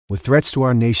With threats to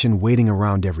our nation waiting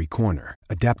around every corner,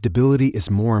 adaptability is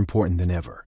more important than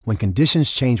ever. When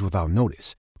conditions change without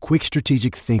notice, quick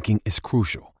strategic thinking is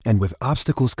crucial. And with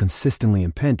obstacles consistently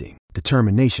impending,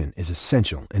 determination is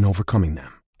essential in overcoming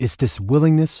them. It's this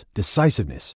willingness,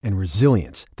 decisiveness, and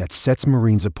resilience that sets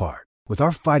Marines apart. With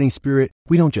our fighting spirit,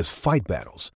 we don't just fight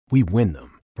battles, we win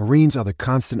them. Marines are the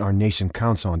constant our nation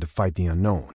counts on to fight the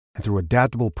unknown. And through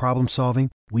adaptable problem solving,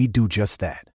 we do just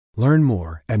that. Learn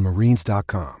more at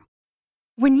marines.com.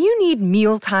 When you need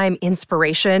mealtime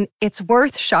inspiration, it's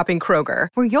worth shopping Kroger,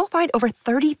 where you'll find over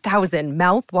 30,000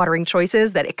 mouth-watering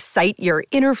choices that excite your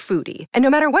inner foodie. And no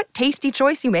matter what tasty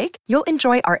choice you make, you'll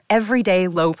enjoy our everyday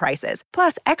low prices,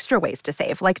 plus extra ways to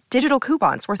save, like digital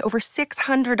coupons worth over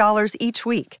 $600 each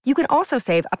week. You can also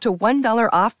save up to $1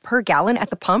 off per gallon at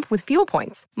the pump with fuel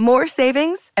points. More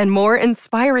savings and more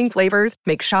inspiring flavors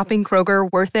make shopping Kroger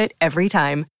worth it every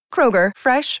time. Kroger,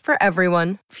 fresh for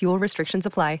everyone. Fuel restrictions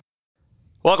apply.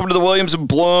 Welcome to the Williams and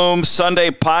Blum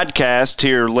Sunday podcast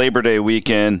here, Labor Day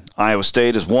weekend. Iowa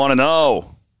State is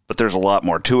 1-0, but there's a lot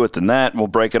more to it than that. We'll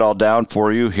break it all down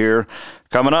for you here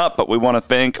coming up, but we want to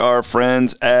thank our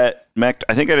friends at Mech.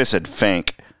 I think I just said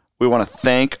Fank. We want to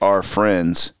thank our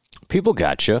friends. People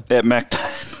got you. At Mech.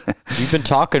 You've been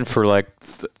talking for like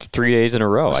 3 days in a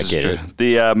row. I get it.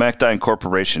 The Mechdyne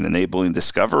Corporation, enabling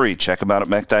discovery. Check them out at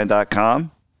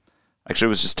mechdyne.com. Actually, I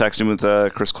was just texting with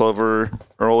Chris Clover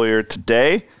earlier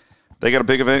today. They got a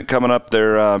big event coming up.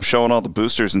 They're showing all the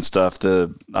boosters and stuff,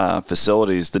 the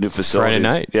facilities, the new facilities. Friday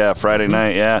night. Yeah, Friday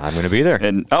night, yeah. I'm going to be there.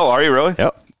 And oh, are you really?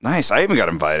 Yep. Nice. I even got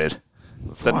invited.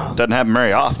 That doesn't happen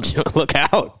very often. Look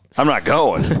out. I'm not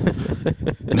going.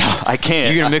 No, I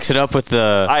can't. You're going to mix it up with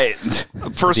the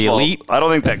First the of all, elite? I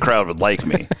don't think that crowd would like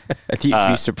me. You'd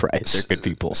be surprised. They're good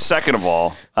people. Second of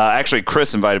all, actually,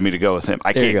 Chris invited me to go with him.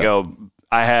 I can't go.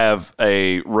 I have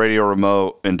a radio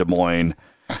remote in Des Moines.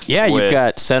 Yeah, you've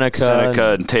got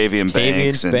Seneca and Tavian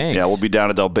Banks. And yeah, we'll be down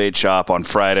at Del Bait Shop on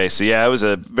Friday. So, yeah, it was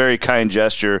a very kind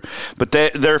gesture. But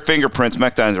their fingerprints,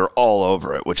 Mechdynes, are all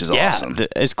over it, which is awesome.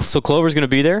 So Clover's going to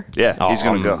be there? Yeah, he's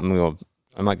going to go.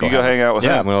 I might go. You go hang out with him.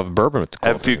 Yeah, I'm going to have a bourbon with the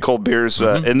Clover. Have a few cold beers.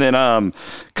 And then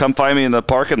come find me in the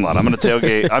parking lot. I'm going to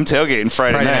tailgate. I'm tailgating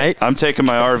Friday night. I'm taking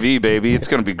my RV, baby. It's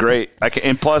going to be great.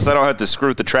 And plus, I don't have to screw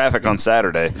with the traffic on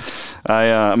Saturday.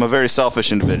 I'm a very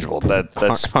selfish individual.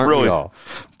 That's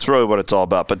really what it's all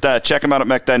about. But check them out at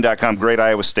mechdyne.com. Great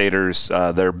Iowa Staters.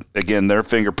 Their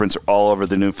fingerprints are all over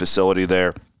the new facility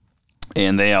there.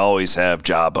 And they always have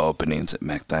job openings at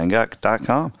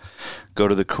mechdyne.com. Go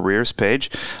to the careers page.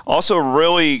 Also,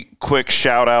 really quick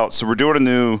shout out. So we're doing a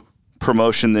new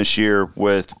promotion this year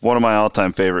with one of my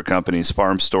all-time favorite companies,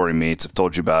 Farm Story Meats. I've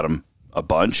told you about them a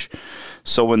bunch.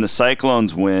 So when the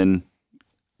Cyclones win,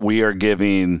 we are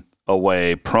giving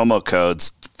away promo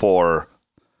codes for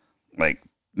like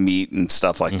meat and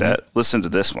stuff like that. Listen to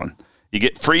this one. You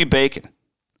get free bacon.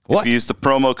 What? If you use the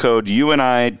promo code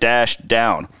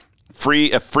UNI-DOWN.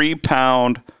 A free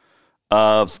pound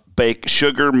of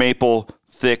sugar maple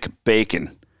thick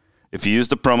bacon. If you use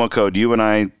the promo code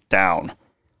UNI-DOWN,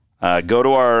 go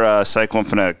to our Cyclone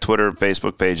Fanatic Twitter and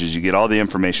Facebook pages. You get all the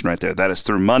information right there. That is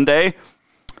through Monday.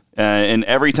 And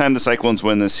every time the Cyclones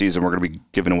win this season, we're going to be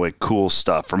giving away cool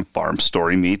stuff from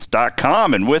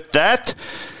farmstorymeats.com. And with that,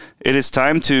 it is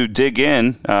time to dig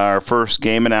in our first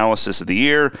game analysis of the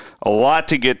year. A lot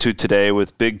to get to today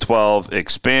with Big 12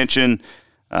 expansion.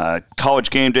 College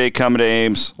game day coming to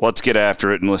Ames. Let's get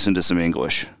after it and listen to some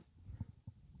English.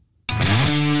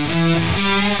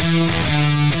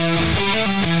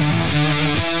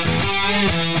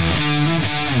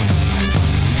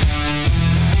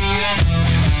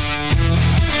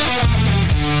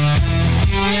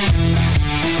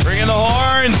 Bring in the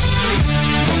horns.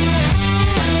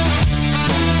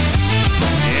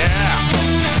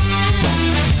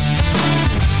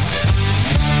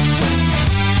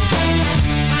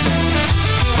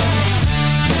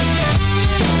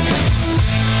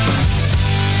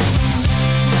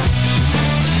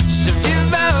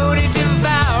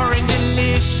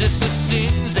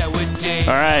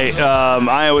 All right,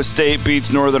 Iowa State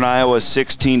beats Northern Iowa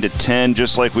 16-10,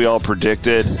 just like we all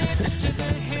predicted.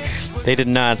 They did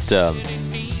not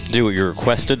do what you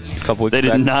requested a couple weeks back. They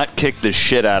did not kick the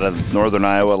shit out of Northern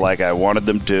Iowa like I wanted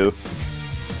them to.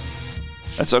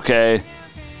 That's okay.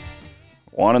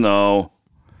 Want to know.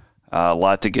 A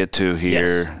lot to get to here.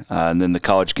 Yes. And then the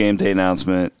college game day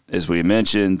announcement, as we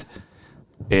mentioned,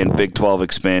 and Big 12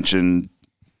 expansion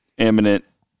imminent.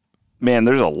 Man,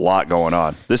 there's a lot going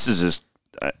on. This is just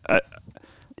I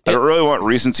don't really want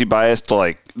recency bias to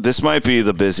like this might be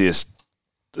the busiest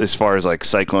as far as like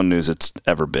Cyclone news it's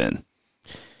ever been.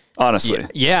 honestly.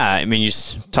 Yeah, I mean,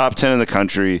 top 10 in the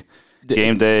country,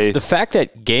 GameDay. The fact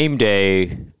that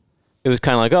GameDay, it was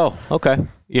kind of like, oh, okay,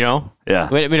 Yeah.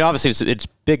 I mean, obviously it's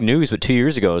big news, but 2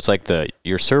 years ago, it's like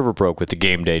your server broke with the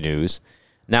GameDay news.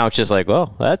 Now it's just like,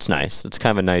 well, that's nice. It's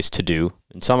kind of a nice to do.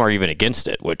 And some are even against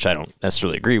it, which I don't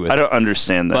necessarily agree with. I don't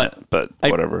understand that, but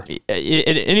whatever.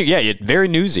 Very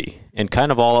newsy and kind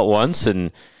of all at once. And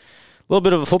a little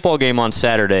bit of a football game on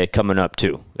Saturday coming up,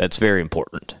 too. That's very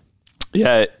important.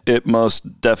 Yeah, it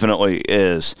most definitely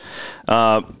is.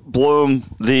 Blum,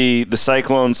 the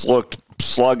Cyclones looked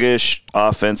sluggish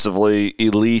offensively,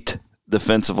 elite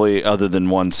defensively, other than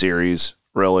one series,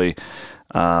 really.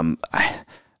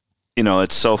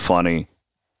 It's so funny.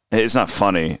 It's not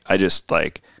funny. I just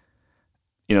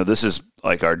this is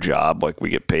like our job. Like, we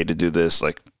get paid to do this.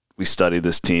 Like, we study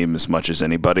this team as much as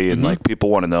anybody. And people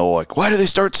want to know, why do they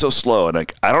start so slow? And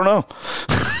I don't know.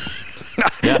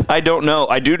 I don't know.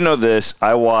 I do know this.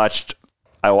 I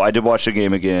did watch the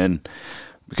game again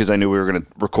because I knew we were going to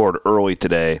record early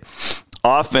today.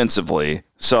 Offensively,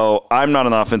 so I'm not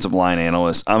an offensive line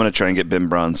analyst. I'm going to try and get Ben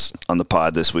Bruns on the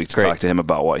pod this week to talk to him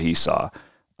about what he saw.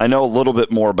 I know a little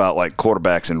bit more about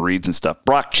quarterbacks and reads and stuff.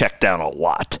 Brock checked down a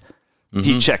lot.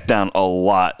 He checked down a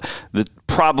lot.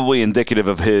 Probably indicative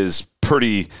of his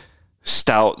pretty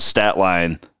stout stat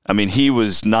line. I mean, he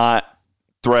was not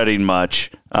threading much,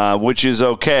 which is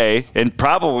okay and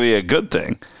probably a good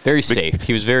thing. Very safe.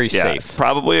 He was very safe.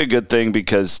 Probably a good thing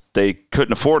because they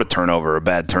couldn't afford a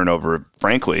bad turnover,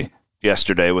 frankly,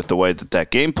 yesterday with the way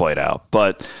that game played out.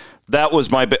 But that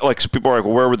was my so people are like,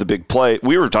 well, where were the big play?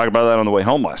 We were talking about that on the way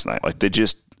home last night.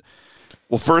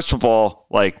 First of all,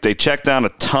 they checked down a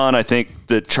ton. I think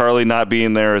that Charlie not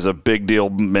being there is a big deal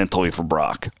mentally for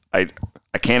Brock. I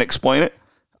can't explain it.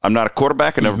 I'm not a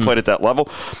quarterback. I never played at that level,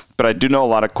 but I do know a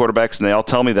lot of quarterbacks, and they all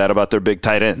tell me that about their big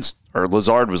tight ends. Or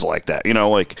Lazard was like that.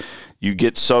 You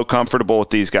get so comfortable with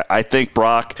these guys. I think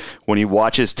Brock, when he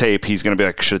watches tape, he's going to be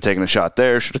like, should have taken a shot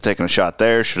there, should have taken a shot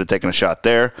there, should have taken a shot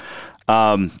there.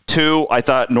 Two, I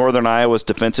thought Northern Iowa's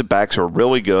defensive backs were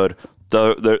really good.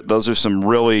 Those are some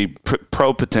really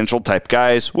pro potential type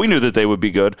guys. We knew that they would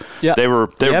be good. Yeah. They were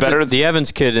better. The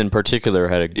Evans kid in particular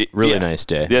had a really nice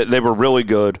day. Yeah, they were really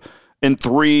good. And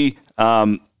three,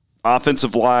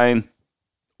 offensive line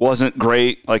wasn't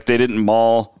great. They didn't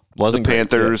maul the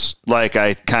Panthers like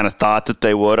I kind of thought that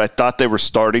they would. I thought they were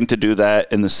starting to do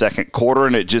that in the second quarter,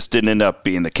 and it just didn't end up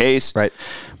being the case. Right.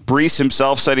 Brees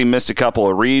himself said he missed a couple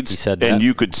of reads. He said that. And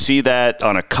you could see that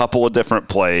on a couple of different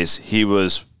plays. He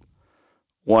was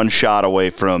one shot away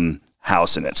from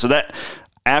housing it. So that,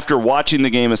 after watching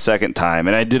the game a second time,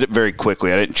 and I did it very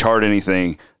quickly, I didn't chart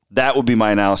anything, that would be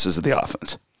my analysis of the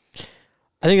offense.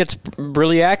 I think it's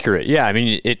really accurate. Yeah, I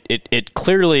mean, it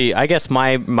clearly, I guess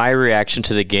my reaction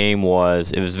to the game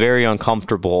was it was very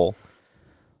uncomfortable,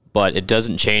 but it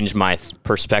doesn't change my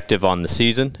perspective on the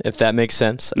season, if that makes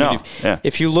sense.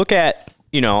 If you look at,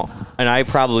 and I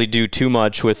probably do too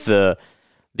much with the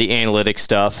analytic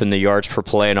stuff and the yards per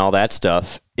play and all that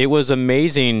stuff, it was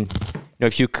amazing.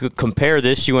 If you could compare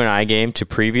this UNI game to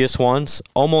previous ones,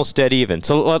 almost dead even.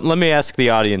 So let me ask the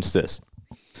audience this.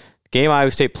 Game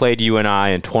Iowa State played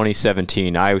UNI in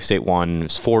 2017. Iowa State won. It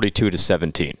was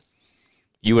 42-17.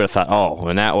 You would have thought,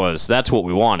 and that's what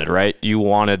we wanted, right? You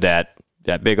wanted that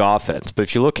big offense. But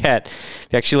if you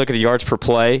actually look at the yards per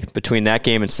play between that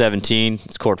game and 17,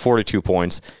 it scored 42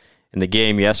 points. In the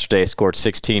game yesterday, scored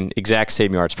 16, exact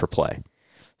same yards per play.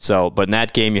 So, but in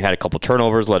that game, you had a couple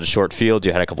turnovers, led to short fields,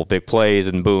 you had a couple big plays,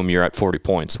 and boom, you're at 40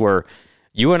 points. Where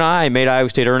UNI made Iowa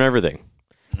State earn everything.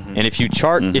 And if you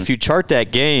chart that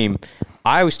game,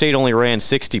 Iowa State only ran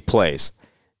 60 plays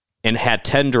and had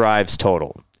 10 drives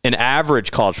total. An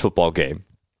average college football game,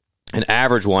 an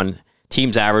average one,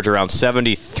 teams average around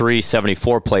 73,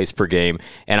 74 plays per game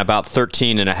and about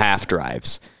 13 and a half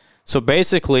drives. So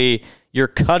basically, you're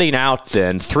cutting out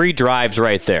then 3 drives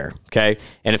right there, okay?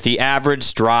 And if the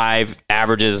average drive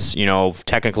averages,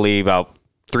 technically about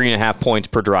 3.5 points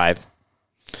per drive,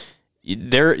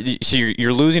 so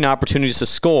you're losing opportunities to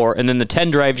score, and then the 10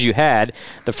 drives you had,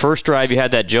 the first drive you had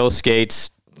that Joe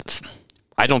Skates,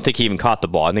 I don't think he even caught the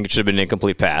ball. I think it should have been an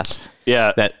incomplete pass.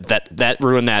 Yeah. That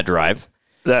ruined that drive.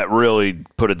 That really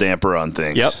put a damper on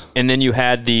things. Yep. And then you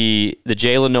had the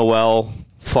Jalen Noel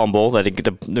fumble that get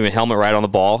the helmet right on the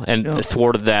ball and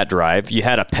thwarted that drive. You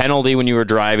had a penalty when you were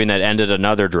driving that ended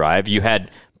another drive. You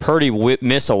had Purdy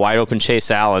miss a wide-open Chase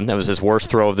Allen. That was his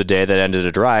worst throw of the day that ended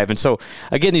a drive. And so,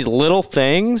 again, these little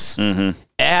things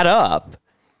add up,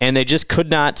 and they just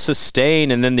could not sustain.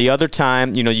 And then the other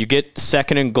time, you get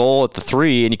second and goal at the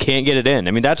 3, and you can't get it in.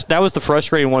 I mean, that was the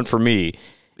frustrating one for me.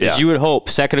 Is you would hope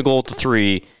second and goal at the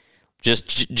 3,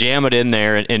 Just jam it in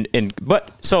there.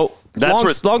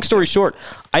 Long story short,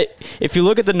 if you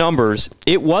look at the numbers,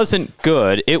 it wasn't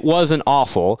good. It wasn't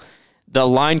awful. The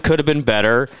line could have been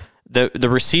better. The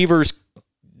receivers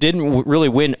didn't really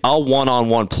win a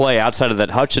one-on-one play outside of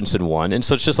that Hutchinson one. And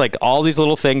so it's just like all these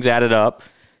little things added up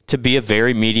to be a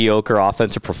very mediocre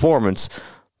offensive performance.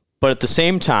 But at the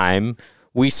same time,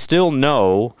 we still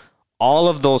know all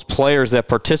of those players that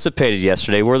participated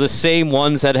yesterday were the same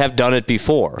ones that have done it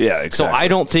before. Yeah, exactly. So I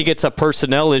don't think it's a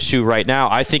personnel issue right now.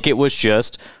 I think it was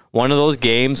just one of those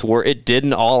games where it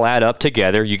didn't all add up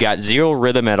together. You got zero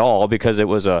rhythm at all because it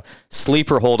was a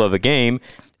sleeper hold of a game.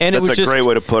 And That's a great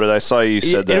way to put it. I saw you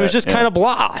said that. It was just kind of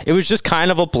blah. It was just kind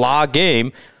of a blah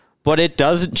game, but it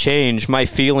doesn't change my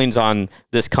feelings on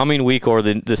this coming week or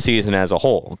the season as a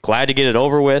whole. Glad to get it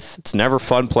over with. It's never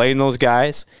fun playing those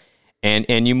guys.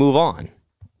 And you move on.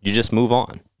 You just move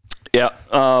on. Yeah.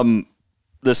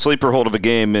 The sleeper hold of a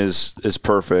game is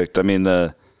perfect. I mean,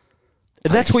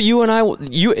 that's what you and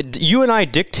I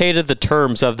dictated the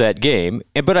terms of that game.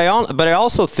 But I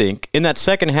also think in that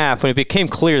second half when it became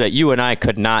clear that you and I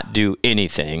could not do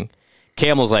anything,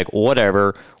 Cam was like,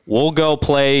 whatever. We'll go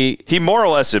play. He more or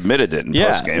less admitted it in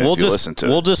postgame.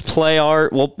 We'll just play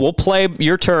we'll play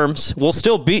your terms. We'll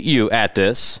still beat you at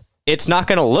this. It's not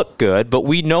going to look good, but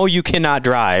we know you cannot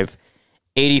drive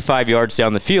 85 yards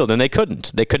down the field, and they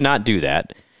couldn't. They could not do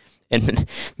that. And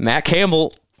Matt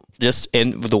Campbell, just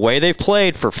in the way they've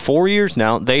played for 4 years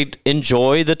now, they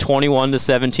enjoy the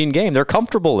 21-17 game. They're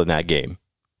comfortable in that game.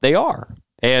 They are.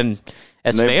 And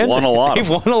as fans, they've won a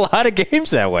lot of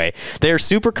games that way. They're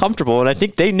super comfortable, and I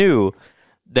think they knew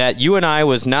that UNI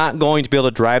was not going to be able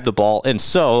to drive the ball, and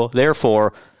so,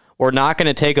 therefore, we're not going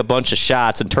to take a bunch of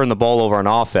shots and turn the ball over on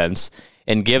offense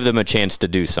and give them a chance to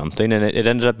do something. And it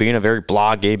ended up being a very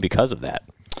blah game because of that.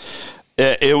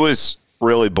 It was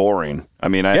really boring. I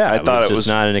mean, I thought it was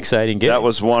not an exciting game. That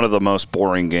was one of the most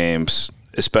boring games,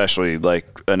 especially like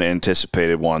an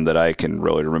anticipated one that I can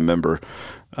really remember.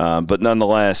 But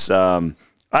nonetheless,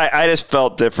 I just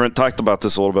felt different. Talked about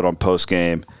this a little bit on post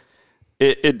game.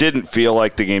 It didn't feel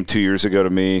like the game 2 years ago to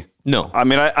me. No. I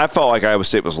mean, I felt like Iowa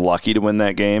State was lucky to win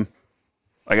that game.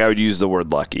 Like, I would use the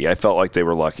word lucky. I felt like they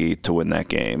were lucky to win that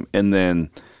game. And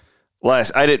then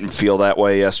I didn't feel that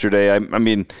way yesterday. I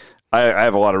mean, I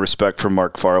have a lot of respect for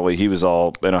Mark Farley. He was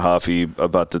all in a huffy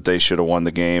about that they should have won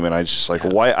the game. And I was just like,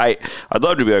 why? I'd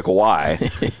love to be like, why?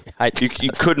 You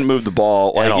couldn't move the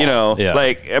ball.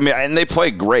 Like, I mean, and they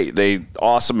played great.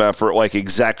 Awesome effort, like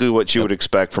exactly what you would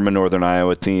expect from a Northern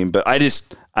Iowa team. But I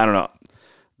don't know.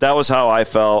 That was how I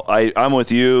felt. I'm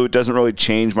with you. It doesn't really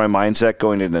change my mindset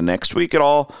going into next week at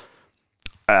all.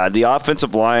 The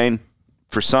offensive line,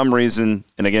 for some reason,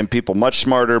 and again, people much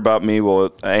smarter about me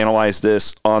will analyze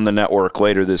this on the network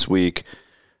later this week.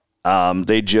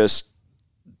 They just,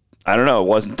 I don't know, it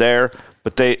wasn't there.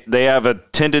 But they have a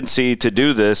tendency to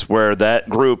do this where that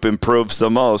group improves the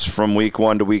most from week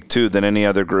 1 to week 2 than any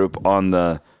other group on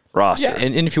the roster. Yeah,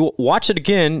 and if you watch it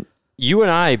again, you and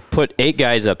I put 8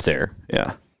 guys up there.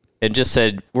 Yeah. And just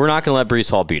said, we're not going to let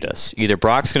Breece Hall beat us. Either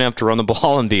Brock's going to have to run the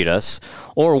ball and beat us,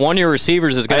 or one of your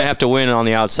receivers is going to have to win on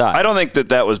the outside. I don't think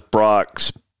that was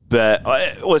Brock's bet.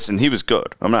 Listen, he was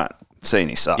good. I'm not saying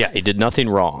he sucked. Yeah, he did nothing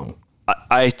wrong.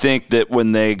 I think that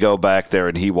when they go back there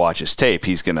and he watches tape,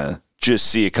 he's going to just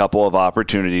see a couple of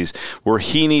opportunities where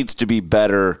he needs to be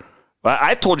better.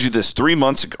 I told you this 3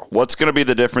 months ago. What's going to be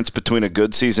the difference between a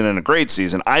good season and a great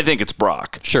season? I think it's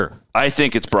Brock. Sure. I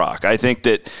think it's Brock. I think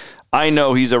that I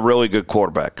know he's a really good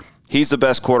quarterback. He's the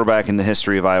best quarterback in the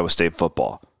history of Iowa State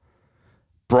football.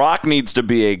 Brock needs to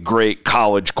be a great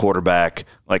college quarterback,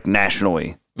 like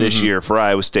nationally this year for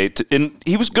Iowa State. And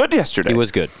he was good yesterday. He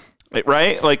was good.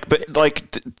 Right?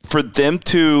 For them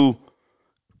to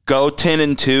go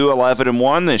 10-2,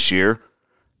 11-1 this year,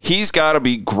 he's got to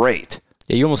be great.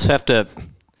 Yeah, you almost have to,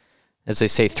 as they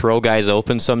say, throw guys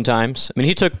open sometimes. I mean,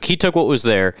 he took what was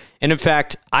there. And in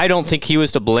fact, I don't think he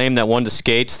was to blame that one to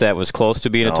Skates that was close to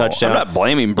being a touchdown. I'm not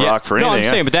blaming Brock for anything. No, I'm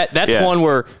saying, but that's one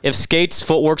where if Skates'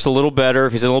 footwork's a little better,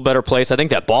 if he's in a little better place, I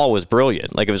think that ball was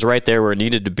brilliant. Like, it was right there where it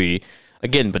needed to be.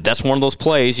 Again, but that's one of those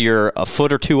plays, you're a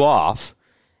foot or two off,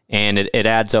 and it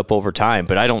adds up over time.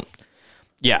 But I don't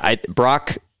 – yeah,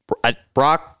 Brock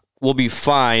will be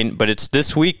fine, but it's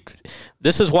this week –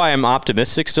 this is why I'm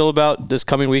optimistic still about this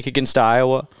coming week against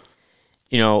Iowa.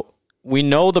 You know, we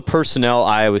know the personnel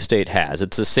Iowa State has.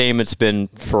 It's the same it's been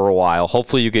for a while.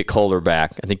 Hopefully you get Kohler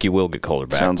back. I think you will get Kohler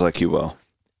back. Sounds like you will.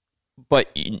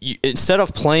 But instead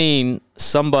of playing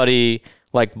somebody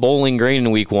like Bowling Green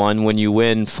in week 1 when you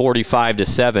win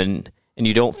 45-7 and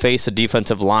you don't face a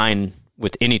defensive line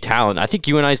with any talent. I think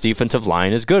UNI's defensive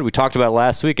line is good. We talked about it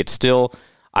last week. It's still,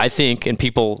 I think, and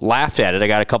people laughed at it. I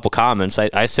got a couple comments.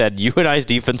 I said UNI's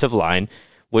defensive line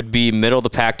would be middle of the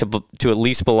pack to at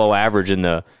least below average in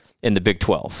the Big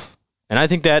 12. And I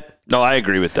think that... No, I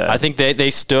agree with that. I think they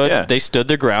stood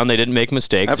their ground. They didn't make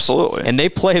mistakes. Absolutely. And they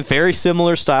play a very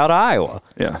similar style to Iowa.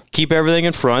 Yeah. Keep everything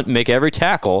in front, make every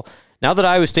tackle. Now that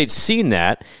Iowa State's seen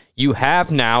that, you have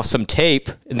now some tape.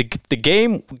 The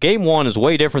game one is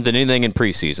way different than anything in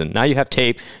preseason. Now you have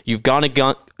tape. You've gone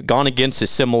against a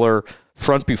similar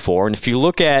front before. And if you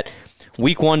look at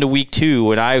week 1 to week 2,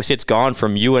 when Iowa State's gone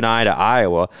from UNI to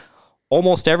Iowa,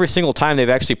 almost every single time they've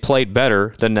actually played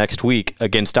better than next week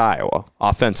against Iowa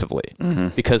offensively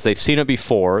because they've seen it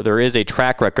before. There is a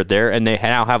track record there, and they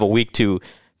now have a week to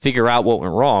figure out what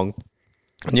went wrong.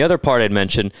 And the other part I'd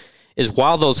mention is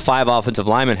while those 5 offensive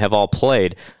linemen have all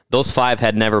played, those 5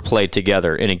 had never played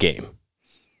together in a game.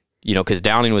 Because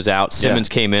Downing was out, Simmons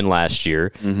came in last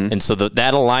year, and so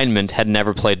that alignment had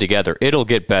never played together. It'll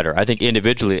get better. I think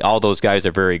individually, all those guys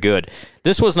are very good.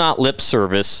 This was not lip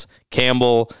service.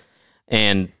 Campbell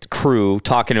and crew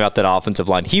talking about that offensive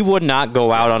line. He would not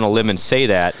go out on a limb and say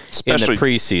that in the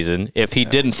preseason if he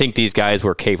didn't think these guys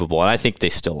were capable, and I think they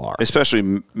still are.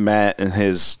 Especially Matt and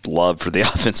his love for the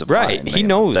offensive line. Right, he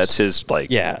knows. That's his,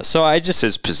 so I just...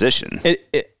 his position.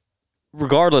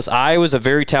 Regardless, Iowa's a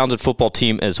very talented football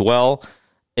team as well.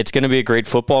 It's going to be a great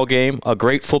football game. A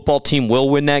great football team will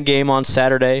win that game on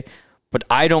Saturday, but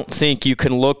I don't think you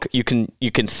can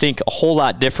think a whole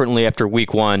lot differently after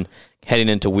week 1 heading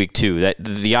into week 2. That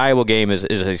the Iowa game is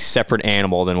a separate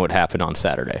animal than what happened on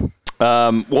Saturday.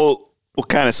 We'll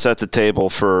kind of set the table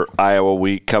for Iowa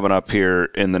week coming up here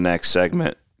in the next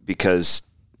segment because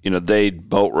they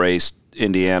boat raced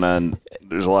Indiana and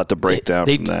there's a lot to break down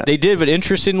from that. They did, but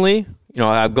interestingly,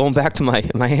 I'm going back to my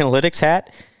analytics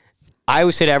hat.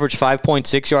 Iowa State averaged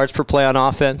 5.6 yards per play on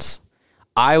offense.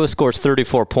 Iowa scores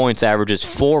 34 points, averages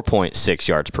 4.6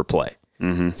 yards per play.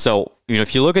 So,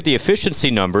 if you look at the efficiency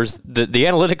numbers, the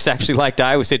analytics actually liked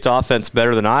Iowa State's offense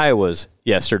better than Iowa's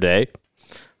yesterday,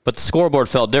 but the scoreboard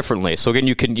felt differently. So, again,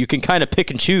 you can kind of pick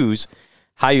and choose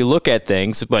how you look at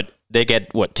things, but they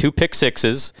get, 2 pick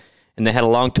sixes, and they had a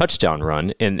long touchdown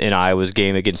run in Iowa's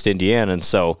game against Indiana. And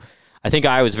so I think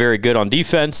Iowa's very good on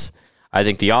defense. I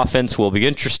think the offense will be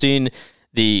interesting.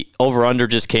 The over-under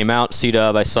just came out,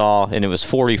 C-Dub, I saw, and it was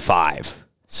 45.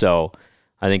 So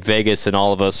I think Vegas and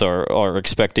all of us are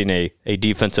expecting a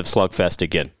defensive slugfest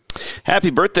again. Happy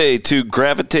birthday to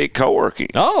Gravitate Co-working.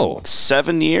 Oh.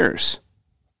 7 years.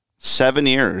 7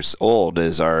 years old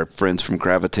is our friends from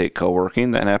Gravitate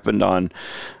Co-working. That happened on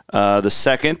the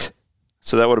 2nd,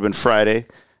 so that would have been Friday.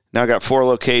 Now got 4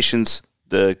 locations,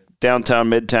 the downtown,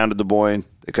 midtown to Des Moines.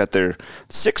 They got their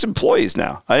 6 employees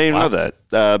now. I didn't even know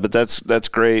that, but that's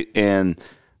great, and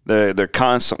they're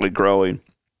constantly growing.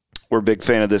 We're a big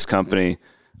fan of this company.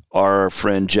 Our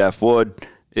friend Jeff Wood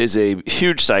is a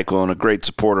huge Cyclone, a great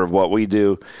supporter of what we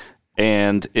do.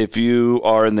 And if you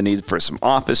are in the need for some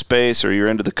office space or you're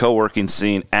into the co-working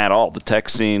scene at all, the tech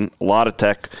scene, a lot of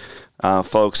tech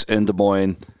folks in Des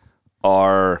Moines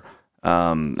are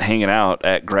hanging out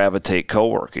at Gravitate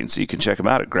Co-working. So you can check them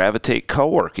out at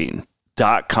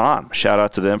gravitatecoworking.com. Shout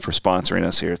out to them for sponsoring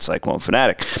us here at Cyclone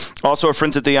Fanatic. Also, our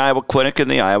friends at the Iowa Clinic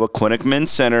and the Iowa Clinic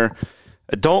Men's Center.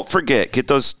 Don't forget, get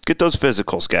those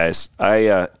physicals, guys.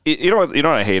 You know what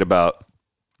I hate about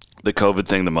the COVID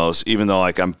thing the most, even though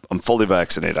I'm fully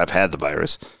vaccinated, I've had the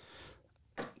virus.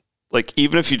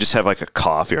 Even if you just have a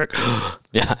cough, you're like,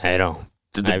 yeah, I know.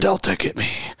 Did the Delta get me?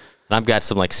 And I've got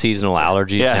some seasonal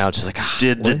allergies now. It's just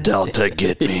did the Delta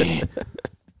get me?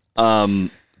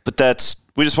 But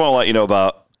we just want to let you know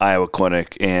about Iowa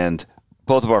Clinic, and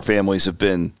both of our families have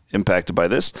been impacted by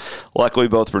this. Luckily,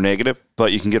 both were negative,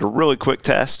 but you can get a really quick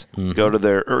test. Go to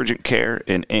their urgent care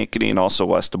in Ankeny and also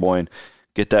West Des Moines.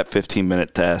 Get that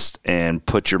 15-minute test and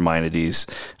put your mind at ease.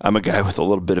 I'm a guy with a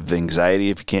little bit of anxiety,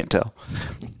 if you can't tell.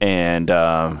 And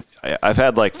I've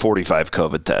had 45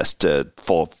 COVID tests,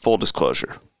 full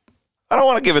disclosure. I don't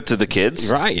want to give it to the kids.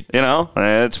 Right.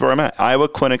 That's where I'm at.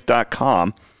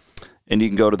 iowaclinic.com. And you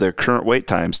can go to their current wait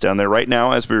times down there right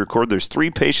now. As we record, there's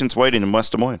 3 patients waiting in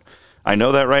West Des Moines. I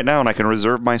know that right now, and I can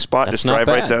reserve my spot. That's just drive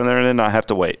right down there and then not have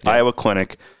to wait. Yeah.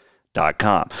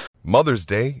 iowaclinic.com. Mother's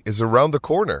Day is around the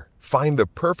corner. Find the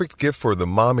perfect gift for the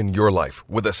mom in your life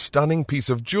with a stunning piece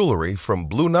of jewelry from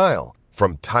Blue Nile.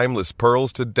 From timeless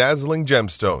pearls to dazzling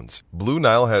gemstones, Blue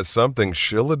Nile has something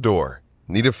she'll adore.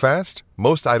 Need it fast?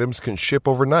 Most items can ship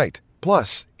overnight.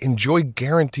 Plus, enjoy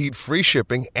guaranteed free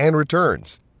shipping and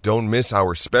returns. Don't miss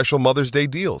our special Mother's Day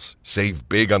deals. Save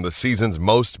big on the season's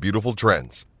most beautiful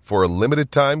trends. For a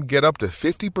limited time, get up to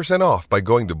 50% off by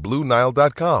going to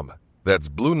BlueNile.com. That's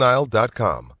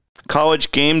BlueNile.com.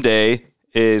 College Game Day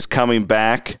is coming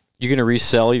back. You going to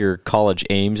resell your College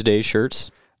Ames Day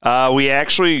shirts? We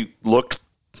actually looked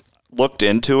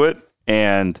into it,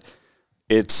 and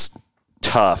it's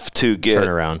tough to get. Turn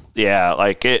around. Yeah,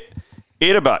 like it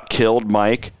about killed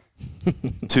Mike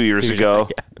 2 years ago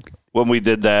when we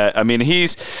did that. I mean, I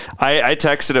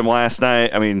texted him last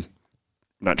night. I mean,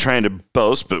 I'm not trying to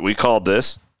boast, but we called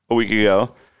this a week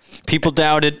ago. People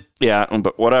doubted. Yeah,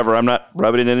 but whatever. I'm not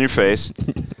rubbing it in your face.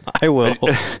 I will.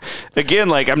 Again,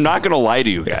 like, I'm not going to lie to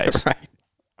you guys. Right.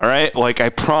 All right? Like, I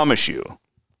promise you.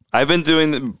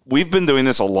 We've been doing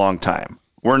this a long time.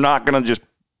 We're not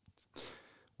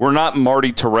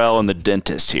Marty Terrell and the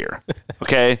dentist here.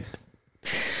 Okay?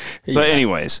 But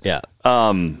anyways. Yeah.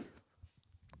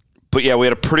 But yeah, we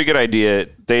had a pretty good idea.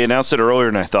 They announced it earlier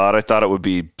than I thought. I thought it would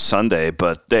be Sunday,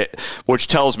 which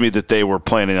tells me that they were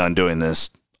planning on doing this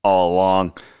all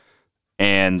along.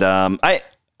 And I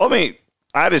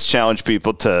just challenge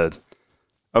people to,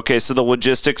 okay, so the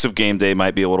logistics of game day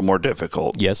might be a little more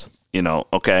difficult. Yes.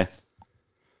 Okay.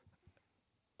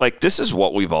 Like, this is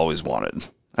what we've always wanted.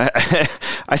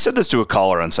 I said this to a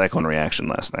caller on Cyclone Reaction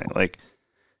last night. Like,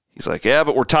 he's like, yeah,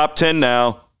 but we're top 10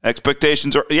 now.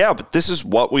 Expectations are, yeah, but this is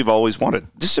what we've always wanted.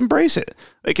 Just embrace it.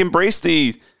 Like, embrace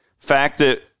the fact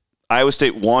that Iowa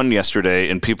State won yesterday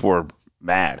and people were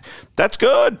mad. That's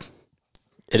good.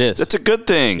 It is. That's a good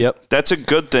thing. Yep. That's a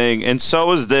good thing. And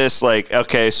so is this. Like,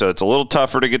 okay, so it's a little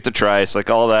tougher to get the tries,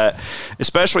 like all that,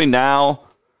 especially now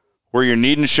where you're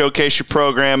needing to showcase your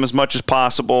program as much as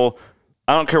possible.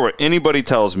 I don't care what anybody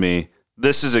tells me.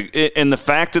 This is and the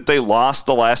fact that they lost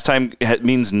the last time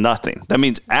means nothing. That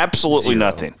means absolutely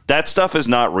nothing. That stuff is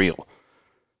not real.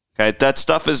 Okay, that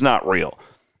stuff is not real.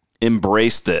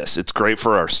 Embrace this. It's great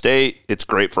for our state. It's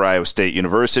great for Iowa State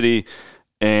University,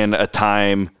 and a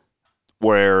time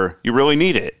where you really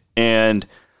need it. And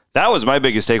that was my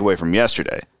biggest takeaway from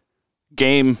yesterday.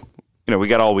 Game, we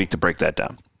got all week to break that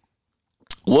down.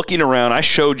 Looking around, I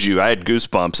showed you, I had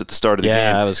goosebumps at the start of the game.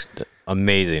 Yeah, that was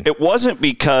amazing. It wasn't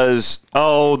because,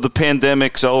 the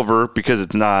pandemic's over, because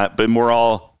it's not, but we're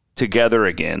all together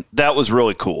again. That was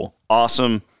really cool.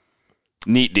 Awesome.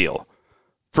 Neat deal.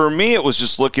 For me, it was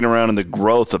just looking around and the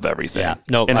growth of everything. Yeah.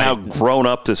 How grown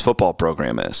up this football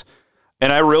program is.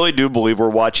 And I really do believe we're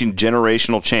watching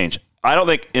generational change. I don't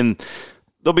think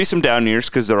there'll be some down years,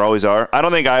 because there always are. I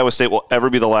don't think Iowa State will ever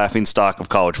be the laughing stock of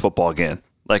college football again,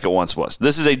 like it once was.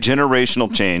 This is a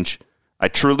generational change. I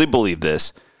truly believe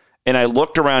this. And I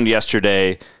looked around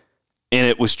yesterday, and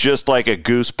it was just like a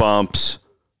goosebumps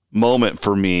moment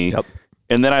for me. Yep.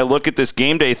 And then I look at this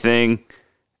game day thing,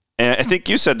 and I think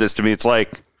you said this to me. It's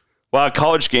like, wow,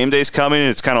 college game day's coming, and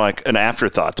it's kind of like an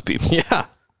afterthought to people. Yeah.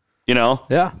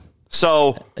 Yeah.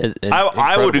 So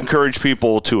I would encourage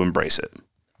people to embrace it.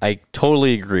 I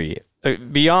totally agree.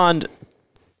 Beyond,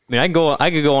 I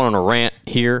could go on a rant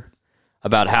here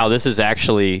about how this is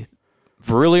actually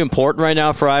really important right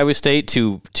now for Iowa State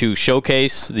to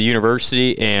showcase the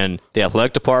university and the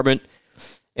athletic department.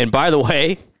 And by the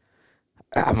way,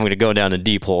 I'm going to go down a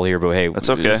deep hole here, but hey, that's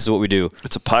okay. This is what we do.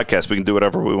 It's a podcast. We can do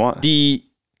whatever we want. The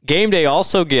game day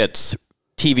also gets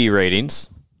TV ratings.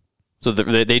 So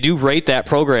they do rate that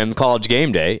program, College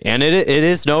Game Day, and it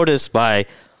is noticed by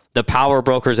the power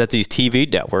brokers at these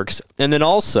TV networks. And then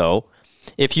also,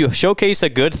 if you showcase a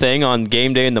good thing on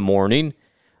game day in the morning,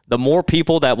 the more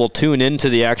people that will tune into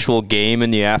the actual game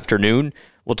in the afternoon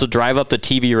will to drive up the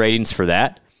TV ratings for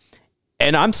that.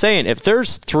 And I'm saying, if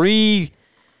there's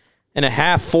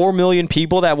 3.5, 4 million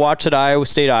people that watch that Iowa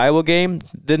State-Iowa game,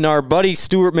 then our buddy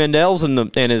Stuart Mandels and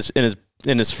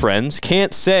his friends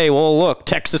can't say, well, look,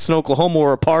 Texas and Oklahoma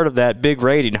were a part of that big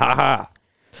rating. Ha ha.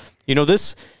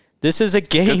 This is a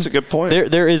game. That's a good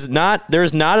point. There is not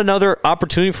another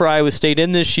opportunity for Iowa State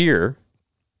in this year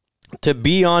to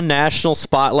be on national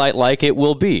spotlight like it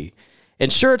will be. And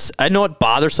sure, I know it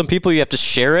bothers some people. You have to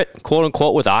share it, quote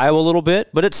unquote, with Iowa a little bit,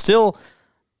 but it's still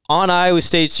on Iowa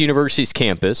State's university's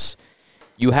campus.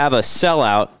 You have a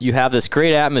sellout. You have this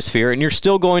great atmosphere, and you're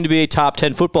still going to be a top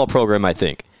 10 football program, I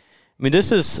think. I mean,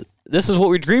 this is what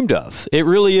we dreamed of. It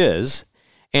really is.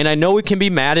 And I know we can be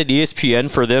mad at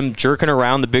ESPN for them jerking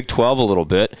around the Big 12 a little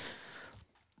bit,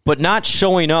 but not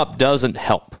showing up doesn't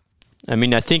help. I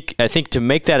mean, I think to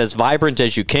make that as vibrant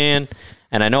as you can,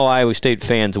 and I know Iowa State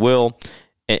fans will,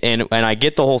 And I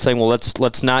get the whole thing. Well,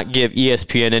 let's not give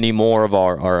ESPN any more of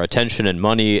our attention and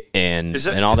money and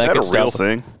all that good stuff. Is that a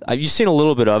real thing? You've seen a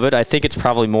little bit of it. I think it's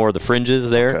probably more of the fringes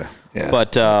there. Okay. Yeah.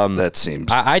 But that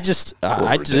seems. I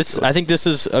think this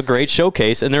is a great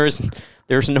showcase, and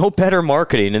there's no better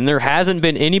marketing, and there hasn't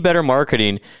been any better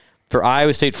marketing for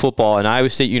Iowa State football and Iowa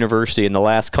State University in the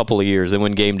last couple of years than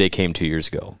when Game Day came 2 years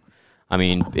ago. I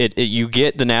mean, you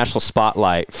get the national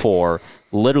spotlight for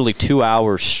literally 2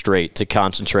 hours straight to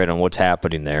concentrate on what's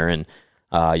happening there, and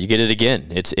you get it again.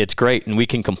 It's great, and we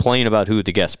can complain about who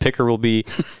the guest picker will be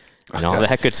and all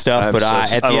that good stuff, but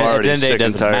at the end of the day, it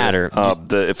doesn't matter.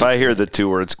 If I hear the two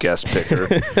words guest picker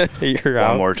You're one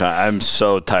out. more time, I'm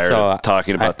so tired of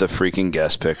talking about the freaking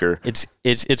guest picker. It's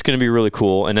going to be really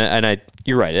cool, and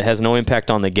you're right. It has no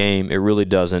impact on the game. It really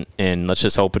doesn't, and let's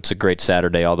just hope it's a great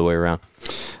Saturday all the way around.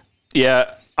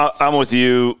 Yeah, I'm with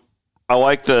you. I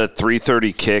like the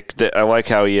 3:30 kick. I like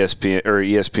how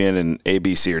ESPN and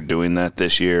ABC are doing that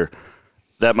this year.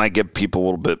 That might give people a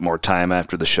little bit more time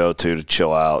after the show too to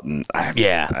chill out. And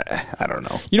I don't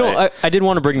know. You know, I did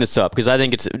want to bring this up because I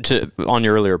think it's on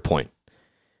your earlier point.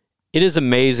 It is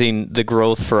amazing the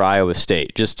growth for Iowa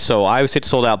State. Just so Iowa State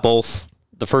sold out both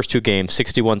the first two games,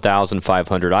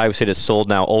 61,500. Iowa State has sold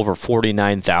now over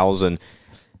 49,000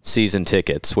 season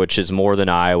tickets, which is more than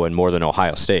Iowa and more than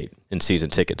Ohio State in season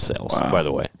ticket sales, by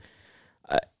the way.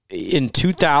 In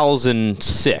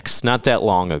 2006, not that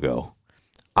long ago,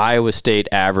 Iowa State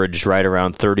averaged right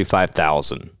around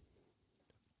 35,000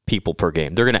 people per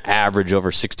game. They're going to average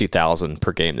over 60,000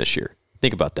 per game this year.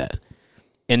 Think about that.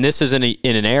 And this is in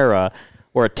an era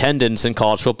where attendance in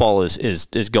college football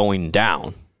is going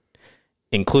down,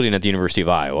 including at the University of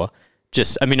Iowa.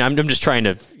 I'm just trying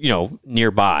to,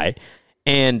 nearby.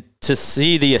 And to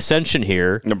see the ascension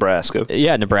here, Nebraska.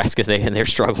 Yeah, Nebraska. They're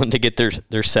struggling to get their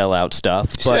sellout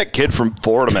stuff. See that kid from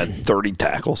Fordham had 30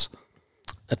 tackles.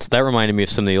 That reminded me of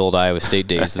some of the old Iowa State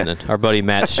days, and then our buddy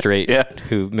Matt Strait,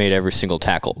 who made every single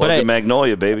tackle. But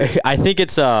Magnolia, baby. I think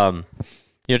it's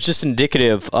it's just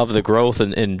indicative of the growth,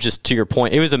 and just to your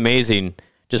point, it was amazing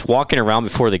just walking around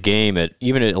before the game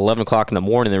even at 11 o'clock in the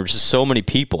morning. There were just so many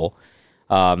people.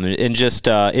 It's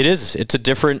a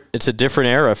different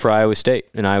era for Iowa State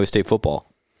and Iowa State football.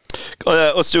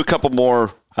 Let's do a couple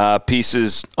more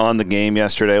pieces on the game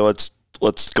yesterday. Let's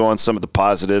go on some of the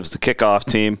positives. The kickoff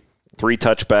team, 3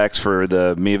 touchbacks for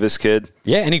the Mevis kid.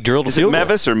 Yeah, and he drilled a field goal.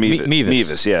 Mevis or Mevis?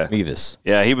 Mevis, yeah. Mevis.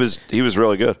 Yeah, he was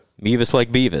really good. Mevis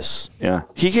like Beavis. Yeah.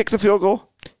 He kicked the field goal?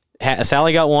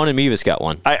 Sally got one and Mevis got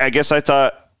one. I guess I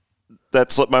thought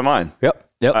that slipped my mind.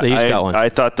 Yep, he's got one. I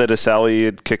thought that Asali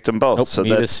had kicked them both. Nope, so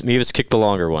Mevis kicked the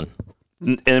longer one.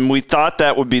 And we thought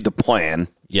that would be the plan.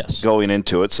 Yes. Going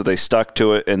into it, so they stuck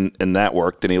to it, and that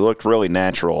worked, and he looked really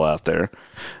natural out there.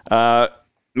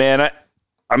 Man,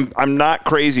 I'm not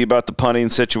crazy about the punting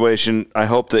situation. I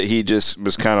hope that he just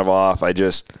was kind of off.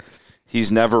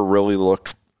 He's never really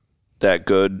looked that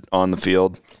good on the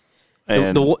field.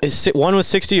 And the one was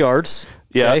 60 yards.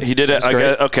 Yeah, okay? He did it.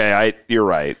 You're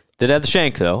right. Did have the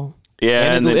shank though.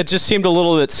 Yeah, and it just seemed a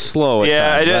little bit slow.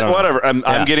 At times. Whatever.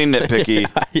 I'm getting nitpicky.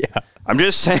 Yeah. I'm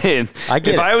just saying.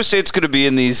 If Iowa State's going to be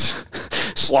in these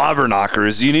slobber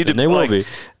knockers, you need to. And they will be.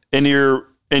 And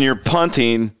you're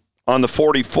punting on the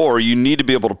 44. You need to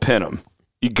be able to pin them.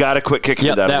 You got to quit kicking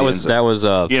it out of the end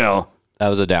zone. That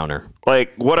was a downer.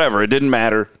 Like whatever. It didn't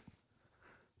matter.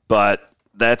 But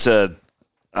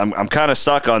I'm kind of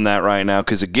stuck on that right now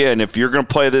because again, if you're going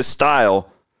to play this style.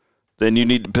 Then you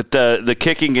need to put the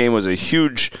kicking game was a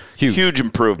huge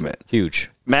improvement.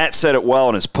 Huge. Matt said it well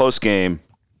in his post game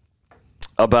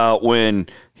about when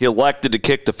he elected to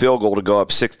kick the field goal to go up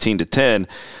 16-10.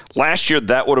 Last year,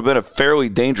 that would have been a fairly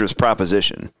dangerous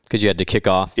proposition because you had to kick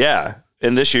off. Yeah,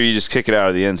 and this year you just kick it out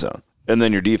of the end zone, and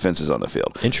then your defense is on the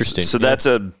field. Interesting. So that's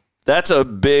a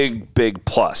big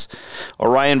plus.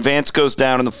 Orion Vance goes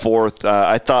down in the 4th.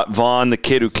 I thought Vaughn, the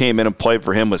kid who came in and played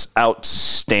for him, was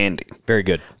outstanding. Very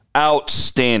good.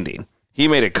 Outstanding. He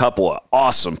made a couple of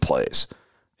awesome plays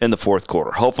in the 4th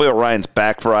quarter. Hopefully Orion's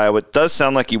back for Iowa. It does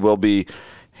sound like he will be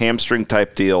hamstring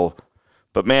type deal.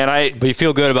 But man, But you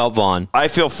feel good about Vaughn. I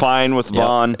feel fine with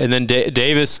Vaughn. And then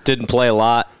Davis didn't play a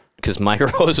lot because Mike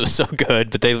Rose was so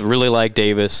good, but they really like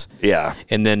Davis. Yeah.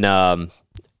 And then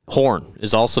Horn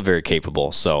is also very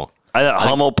capable. So I thought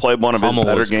Hummel played one of his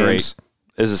better games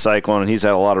as a Cyclone, and he's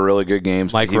had a lot of really good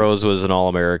games. Mike Rose was an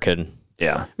All-American.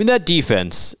 Yeah. I mean, that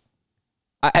defense,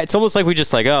 it's almost like we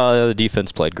just the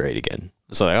defense played great again.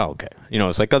 It's like, okay.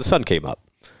 It's like the sun came up.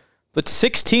 But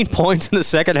 16 points in the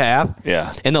second half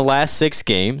in the last 6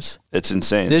 games. It's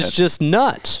insane. It's just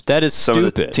nuts. That is some stupid.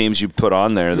 Of the teams you put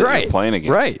on there that you're playing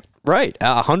against. Right.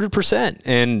 100%.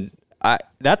 And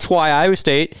That's why Iowa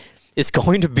State is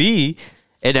going to be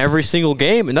in every single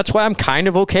game, and that's why I'm kind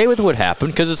of okay with what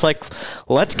happened, because it's like,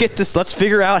 let's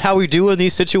figure out how we do in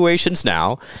these situations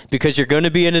now, because you're going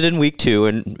to be in it in week 2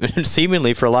 and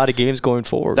seemingly for a lot of games going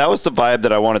forward. That was the vibe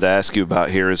that I wanted to ask you about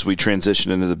here as we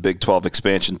transition into the Big 12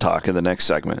 expansion talk in the next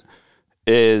segment.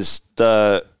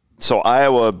 So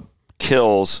Iowa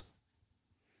kills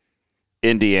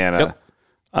Indiana. Yep.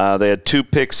 They had 2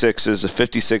 pick sixes, a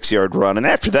 56-yard run. And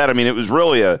after that, I mean, it was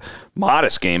really a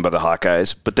modest game by the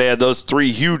Hawkeyes. But they had those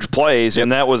 3 huge plays,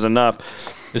 and that was enough.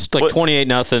 It's like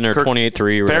 28-0 or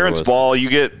 28-3. Parents' ball,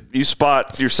 you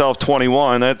spot yourself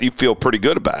 21. You feel pretty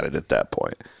good about it at that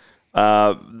point.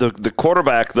 The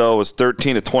quarterback, though, was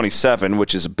 13 of 27,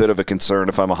 which is a bit of a concern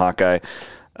if I'm a Hawkeye.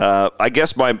 I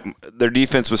guess their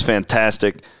defense was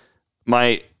fantastic.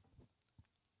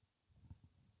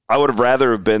 I would have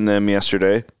rather have been them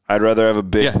yesterday. I'd rather have a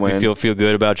big win. You feel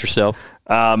good about yourself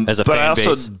as a fan base. But I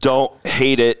also don't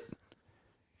hate it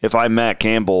if I'm Matt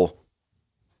Campbell.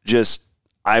 Just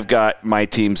I've got my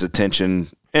team's attention.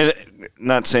 And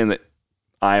not saying that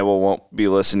Iowa won't be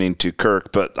listening to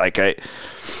Kirk, but like I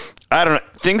don't know.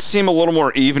 Things seem a little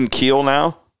more even keel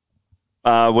now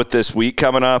with this week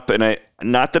coming up. And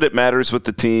not that it matters with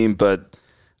the team, but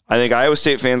I think Iowa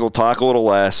State fans will talk a little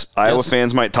less. Iowa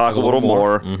fans might talk a little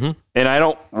more. Mm-hmm. And I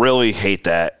don't really hate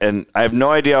that. And I have no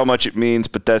idea how much it means,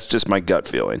 but that's just my gut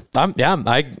feeling.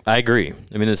 I agree.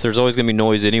 I mean, there's always going to be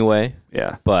noise anyway.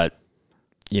 Yeah. But,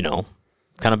 kind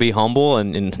of be humble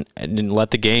and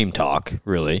let the game talk,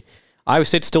 really. Iowa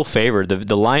State's still favored.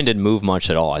 The line didn't move much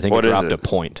at all. I think it dropped a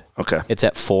point. Okay. It's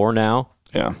at 4 now.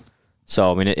 Yeah. So,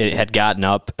 I mean, it had gotten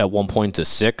up at one point to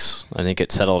 6. I think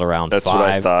it settled around 5. That's what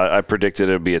I thought. I predicted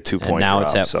it would be a 2-point now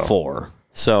drop, it's at 4.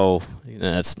 So,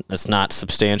 that's not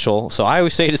substantial. So, Iowa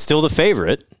State is still the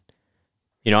favorite.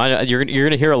 You're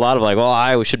going to hear a lot of like, well,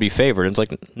 Iowa should be favored. And it's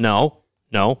like, no.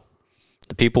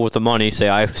 The people with the money say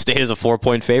Iowa State is a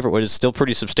 4-point favorite, which is still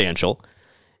pretty substantial.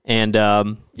 And,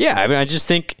 I just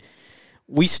think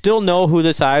we still know who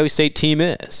this Iowa State team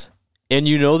is. And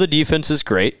the defense is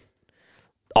great.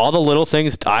 All the little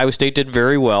things Iowa State did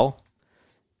very well.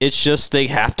 It's just they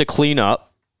have to clean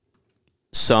up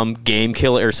some game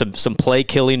killing or some play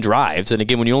killing drives. And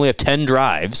again, when you only have 10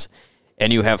 drives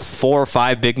and you have 4 or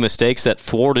 5 big mistakes that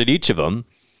thwarted each of them,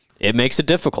 it makes it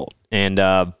difficult. And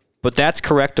but that's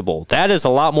correctable. That is a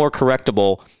lot more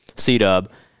correctable, C-Dub,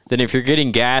 than if you're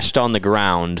getting gashed on the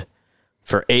ground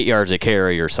for 8 yards a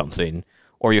carry or something,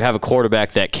 or you have a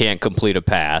quarterback that can't complete a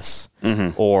pass,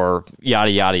 or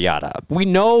yada, yada, yada. We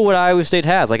know what Iowa State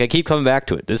has. Like, I keep coming back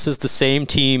to it. This is the same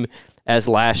team as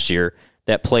last year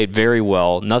that played very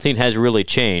well. Nothing has really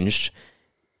changed,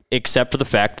 except for the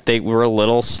fact that they were a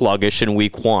little sluggish in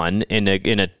week 1 in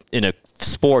a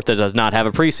sport that does not have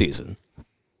a preseason.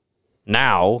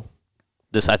 Now,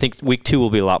 I think week 2 will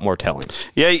be a lot more telling.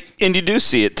 Yeah, and you do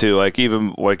see it, too. Like,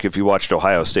 even like if you watched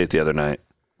Ohio State the other night.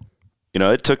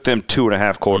 It took them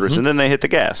 2.5 quarters, and then they hit the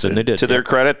gas. And they did. To their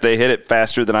credit, they hit it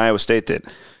faster than Iowa State did.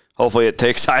 Hopefully,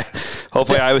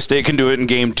 Iowa State can do it in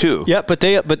game 2. Yeah, but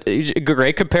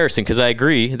great comparison, because I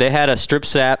agree. They had a strip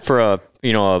sack for a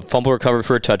fumble recovery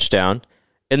for a touchdown,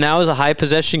 and that was a high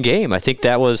possession game. I think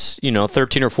that was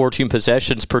 13 or 14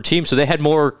 possessions per team, so they had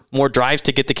more drives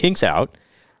to get the kinks out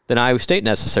than Iowa State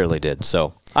necessarily did.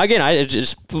 So again, it's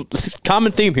just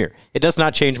common theme here. It does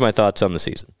not change my thoughts on the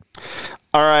season.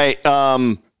 All right,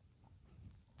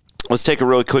 let's take a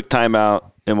really quick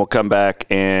timeout, and we'll come back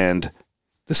and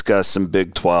discuss some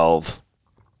Big 12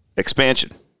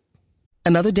 expansion.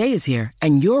 Another day is here,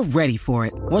 and you're ready for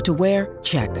it. What to wear?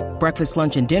 Check. Breakfast,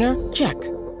 lunch, and dinner? Check.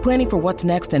 Planning for what's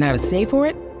next and how to save for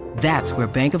it? That's where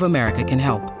Bank of America can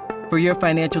help. For your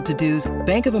financial to-dos,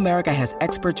 Bank of America has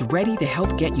experts ready to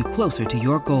help get you closer to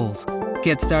your goals.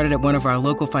 Get started at one of our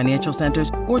local financial centers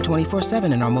or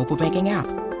 24/7 in our mobile banking app.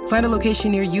 Find a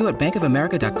location near you at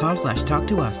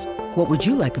bankofamerica.com/talktous. What would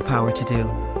you like the power to do?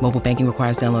 Mobile banking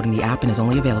requires downloading the app and is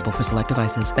only available for select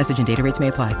devices. Message and data rates may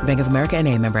apply. Bank of America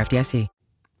N.A., member FDIC.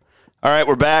 All right,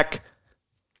 we're back.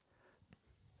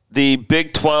 The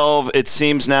Big 12, it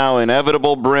seems now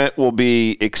inevitable, Brent, will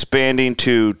be expanding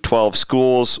to 12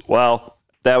 schools. Well,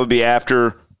 that would be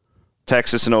after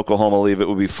Texas and Oklahoma leave. It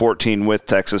would be 14 with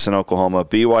Texas and Oklahoma.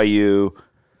 BYU,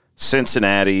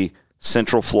 Cincinnati,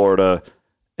 Central Florida,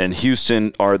 and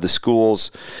Houston are the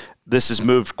schools. This has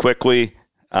moved quickly.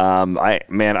 This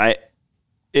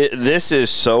is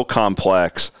so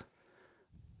complex.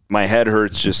 My head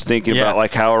hurts just thinking about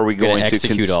like how are we going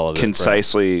to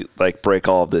concisely like break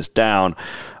all of this down.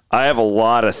 I have a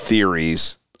lot of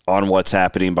theories on what's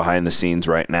happening behind the scenes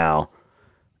right now.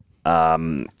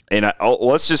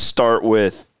 Let's just start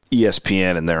with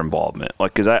ESPN and their involvement.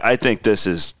 Like, because I think this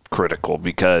is critical,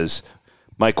 because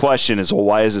my question is, well,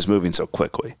 why is this moving so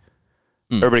quickly?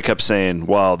 Everybody kept saying,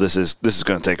 well, this is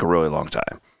going to take a really long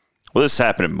time. Well, this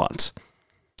happened in months,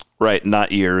 right?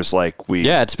 Not years like we.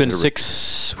 Yeah, it's been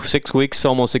six weeks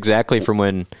almost exactly from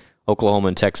when Oklahoma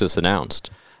and Texas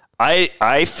announced.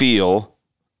 I feel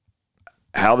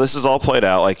how this is all played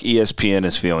out like ESPN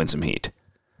is feeling some heat.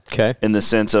 Okay. In the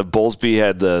sense of Bowlesby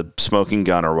had the smoking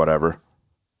gun or whatever,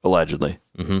 allegedly.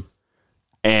 Mm-hmm.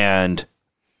 And,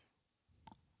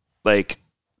 like,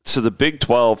 so the Big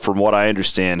 12, from what I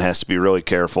understand, has to be really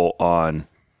careful on,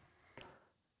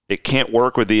 it can't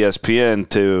work with ESPN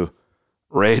to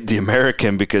raid the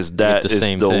American, because that is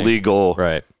the legal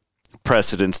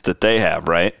precedence that they have,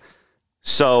 right?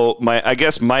 So I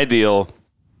guess my deal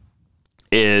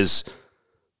is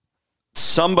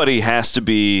somebody has to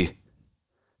be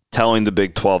telling the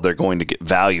Big 12 they're going to get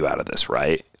value out of this,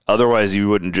 right? Otherwise, you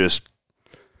wouldn't just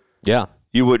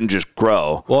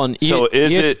grow. Well, and so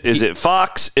is it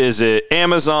Fox? Is it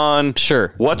Amazon?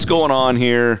 Sure. What's going on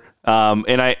here?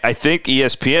 And I think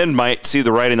ESPN might see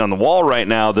the writing on the wall right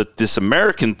now that this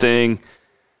American thing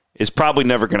is probably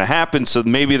never going to happen. So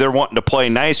maybe they're wanting to play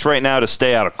nice right now to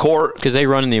stay out of court. Because they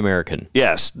run in the American.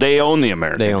 Yes, they own the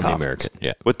American. They own Conference. the American,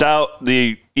 yeah. Without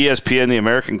the ESPN, the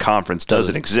American Conference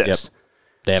doesn't exist. Yep.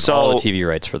 They have all the TV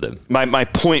rights for them. My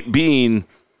point being,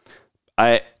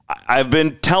 I've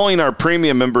been telling our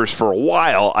premium members for a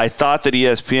while, I thought that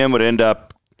ESPN would end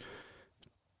up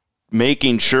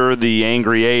making sure the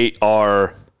Angry Eight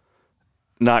are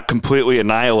not completely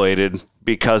annihilated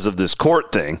because of this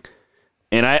court thing.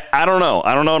 And I don't know.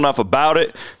 I don't know enough about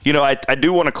it. You know, I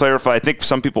do want to clarify. I think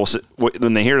some people,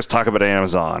 when they hear us talk about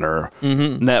Amazon or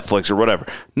Netflix or whatever,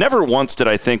 never once did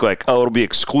I think like, oh, it'll be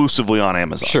exclusively on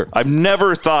Amazon. Sure. I've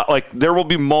never thought like there will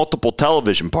be multiple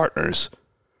television partners.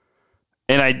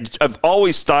 And I've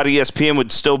always thought ESPN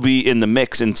would still be in the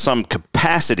mix in some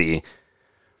capacity.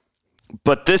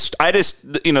 But this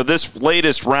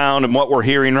latest round and what we're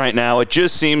hearing right now, it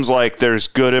just seems like there's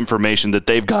good information that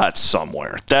they've got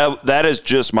somewhere. That is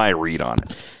just my read on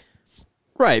it.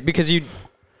 Right, because you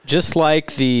just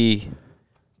like the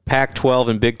Pac-12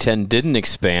 and Big Ten didn't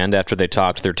expand after they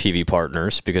talked to their TV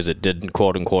partners because it didn't,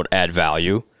 quote unquote, add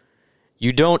value.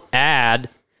 You don't add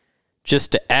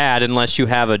just to add unless you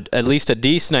have at least a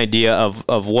decent idea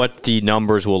of what the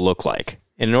numbers will look like.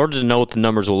 And in order to know what the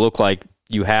numbers will look like,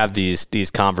 you have these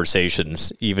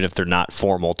conversations, even if they're not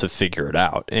formal, to figure it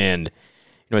out. And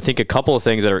I think a couple of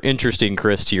things that are interesting,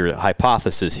 Chris, to your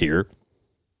hypothesis here.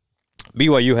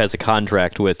 BYU has a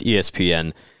contract with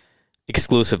ESPN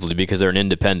exclusively because they're an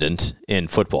independent in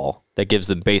football. That gives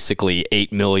them basically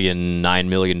 $8 million, $9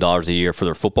 million a year for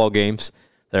their football games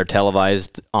that are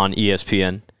televised on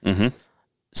ESPN. Mm-hmm.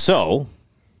 So,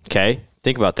 okay,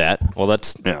 think about that. Well,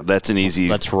 that's an easy.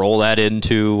 Let's roll that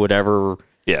into whatever.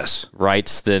 Yes.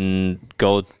 Rights, then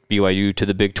go BYU to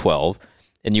the Big 12.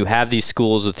 And you have these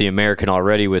schools with the American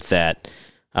already with that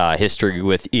history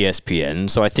with ESPN.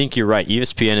 So I think you're right.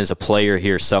 ESPN is a player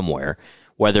here somewhere,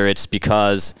 whether it's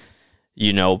because,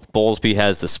 Bowlesby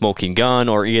has the smoking gun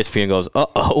or ESPN goes,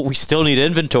 we still need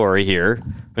inventory here. I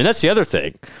mean, that's the other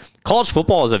thing. College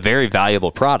football is a very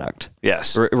valuable product.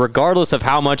 Yes. Regardless of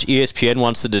how much ESPN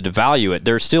wants to devalue it,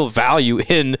 there's still value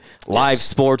in live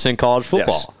sports and college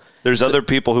football. Yes. There's other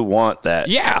people who want that.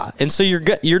 Yeah, and so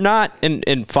you're not,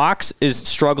 and Fox is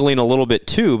struggling a little bit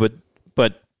too,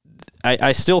 but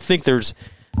I still think there's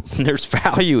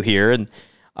value here, and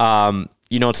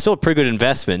it's still a pretty good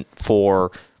investment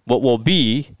for what will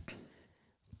be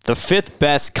the fifth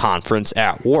best conference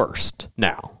at worst.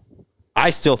 Now,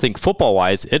 I still think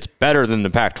football-wise, it's better than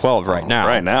the Pac-12 right now.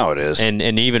 Right now it is, and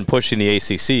even pushing the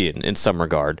ACC in some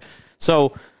regard.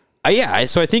 So.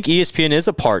 So I think ESPN is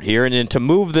a part here, and to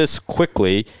move this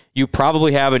quickly, you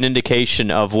probably have an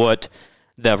indication of what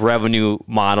the revenue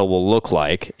model will look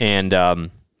like. And I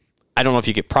don't know if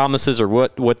you get promises or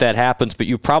what that happens, but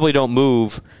you probably don't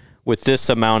move with this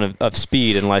amount of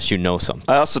speed unless you know something.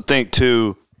 I also think,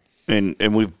 too, and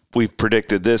we've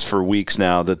predicted this for weeks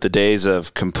now, that the days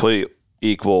of complete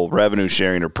equal revenue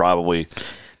sharing are probably...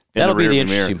 That'll be the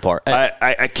interesting part.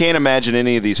 I can't imagine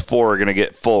any of these four are going to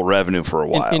get full revenue for a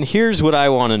while. And here's what I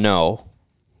want to know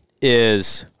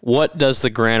is what does the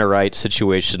grant of rights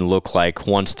situation look like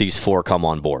once these four come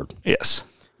on board? Yes.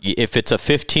 If it's a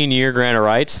 15-year grant of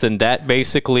rights, then that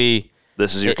basically...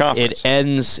 This is your conference. It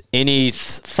ends any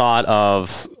thought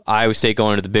of Iowa State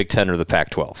going to the Big Ten or the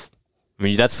Pac-12. I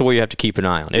mean, that's the way you have to keep an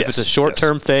eye on. If it's a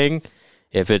short-term thing,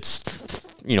 if it's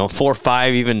 4,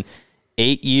 5, even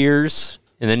 8 years...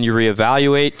 and then you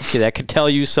reevaluate. Okay, that could tell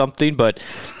you something, but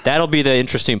that'll be the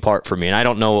interesting part for me, and I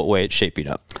don't know what way it's shaping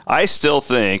up. I still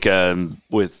think,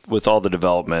 with all the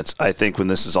developments, I think when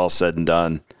this is all said and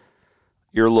done,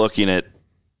 you're looking at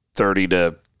 30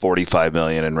 to 45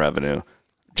 million in revenue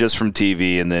just from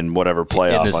TV, and then whatever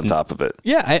playoff on top of it.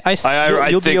 Yeah, I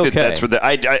think be okay. that's where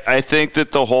I think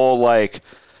that the whole like,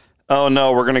 oh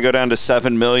no, we're going to go down to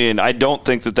 7 million. I don't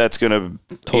think that that's going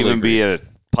to even be a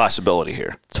possibility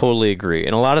here. Totally agree.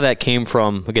 And a lot of that came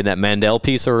from, again, that Mandel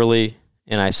piece early,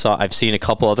 and I've seen a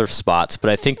couple other spots, but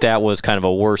I think that was kind of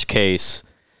a worst case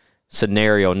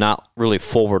scenario, not really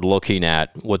forward looking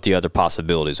at what the other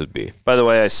possibilities would be. By the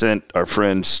way, I sent our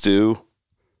friend Stu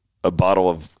a bottle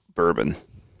of bourbon.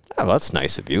 Oh, that's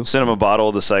nice of you. Sent him a bottle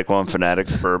of the Cyclone Fanatic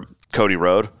for Cody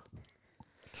Road,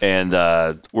 and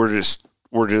we're just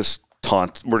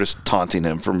taunting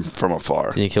him from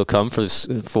afar. Do you think he'll come for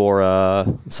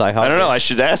Cy-Hawk? I don't know. I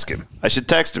should ask him. I should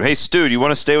text him. Hey, Stu, do you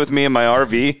want to stay with me in my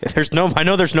RV? I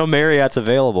know there's no Marriott's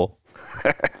available.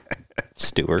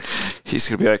 Stewart. He's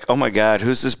going to be like, oh my God,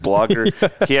 who's this blogger?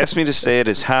 Yeah. He asked me to stay at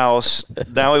his house.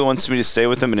 Now he wants me to stay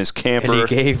with him in his camper. And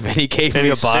he gave me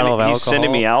a bottle of alcohol. He's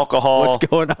sending me alcohol. What's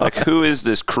going on? Like, who is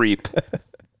this creep?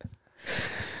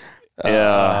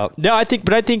 Yeah. No, I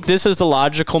think this is the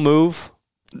logical move.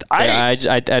 I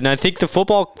think the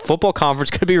football conference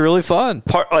could be really fun.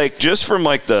 Just from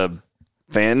the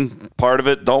fan part of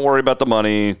it, don't worry about the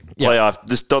money, playoff.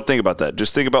 Just don't think about that.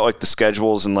 Just think about the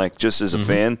schedules and just as a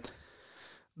fan.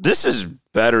 This is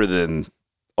better than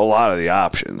a lot of the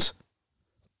options.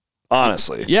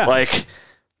 Honestly. Yeah.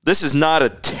 This is not a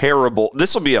terrible,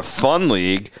 this will be a fun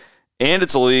league, and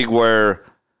it's a league where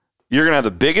you're going to have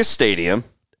the biggest stadium.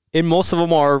 And most of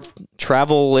them are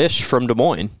travel-ish from Des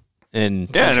Moines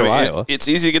in Central Iowa. It's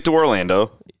easy to get to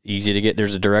Orlando. Easy to get.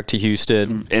 There's a direct to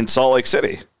Houston. In Salt Lake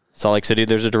City.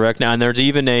 There's a direct now. And there's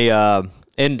even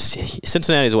and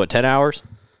Cincinnati is 10 hours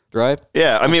drive?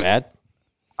 Yeah, Not bad.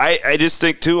 I just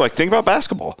think, too, think about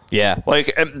basketball. Yeah.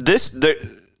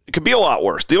 It could be a lot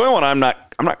worse. The only one I'm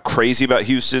not crazy about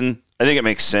Houston. I think it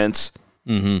makes sense.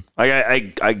 Mm-hmm.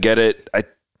 I get it.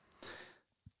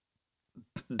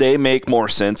 They make more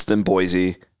sense than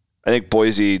Boise. I think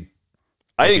Boise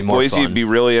would be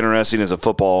really interesting as a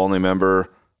football-only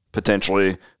member,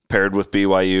 potentially paired with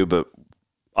BYU, but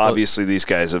obviously these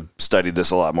guys have studied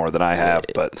this a lot more than I have.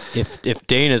 But if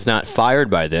Dana's not fired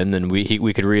by then we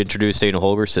could reintroduce Dana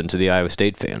Holgerson to the Iowa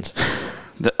State fans.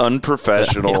 The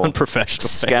unprofessional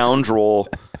scoundrel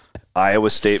Iowa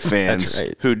State fans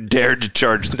who dared to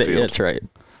charge the field. That's right.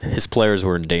 His players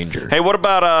were in danger. Hey, what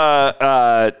about,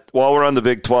 while we're on the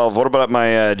Big 12, what about my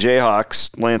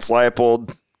Jayhawks? Lance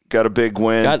Leipold got a big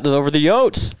win. Got over the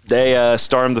Yotes. They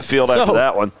stormed the field after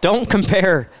that one. Don't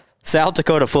compare South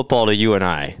Dakota football to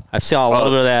UNI. I've seen a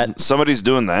little bit of that. Somebody's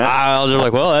doing that. They're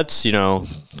like, well, that's,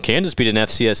 Kansas beat an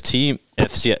FCS team.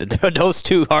 Those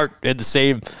two aren't in the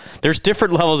same. There's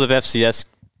different levels of FCS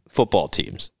football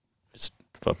teams. Just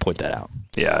point that out.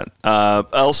 Yeah.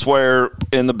 Elsewhere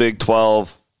in the Big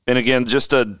 12, and again,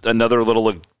 just another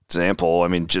little example,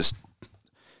 just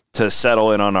to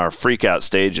settle in on our freak-out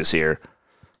stages here,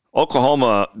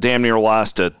 Oklahoma damn near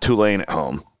lost to Tulane at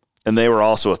home, and they were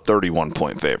also a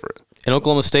 31-point favorite. And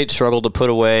Oklahoma State struggled to put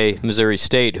away Missouri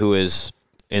State, who is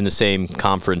in the same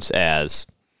conference as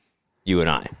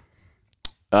UNI.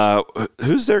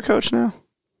 Who's their coach now?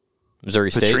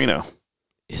 Missouri State? Petrino.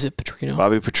 Is it Petrino?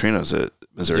 Bobby Petrino's at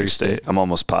Missouri State. I'm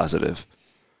almost positive.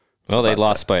 Well, they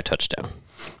lost by a touchdown.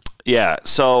 Yeah,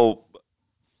 so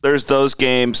there's those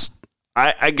games.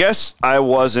 I guess I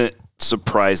wasn't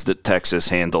surprised that Texas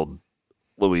handled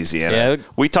Louisiana. Yeah,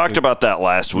 we talked about that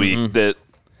last week, that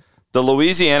the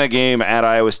Louisiana game at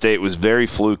Iowa State was very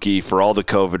fluky for all the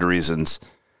COVID reasons.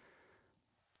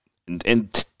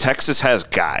 And Texas has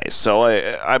guys. So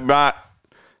I'm not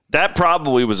 – that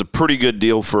probably was a pretty good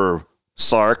deal for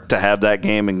Sark to have that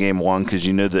game in game one, because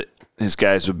you knew that his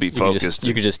guys would be focused.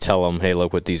 You could just tell them, hey,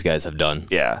 look what these guys have done.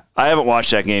 Yeah. I haven't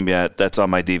watched that game yet. That's on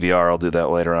my DVR. I'll do that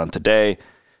later on today.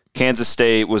 Kansas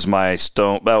State was my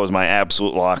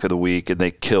absolute lock of the week, and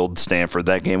they killed Stanford.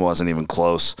 That game wasn't even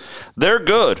close. They're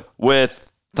good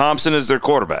with Thompson as their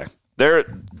quarterback.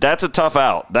 That's a tough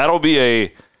out. That'll be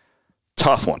a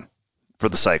tough one for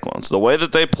the Cyclones. The way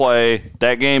that they play,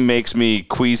 that game makes me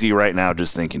queasy right now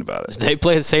just thinking about it. They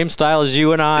play the same style as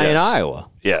UNI in Iowa.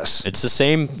 Yes. It's the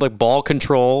same ball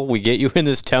control. We get you in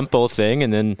this tempo thing,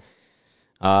 and then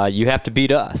you have to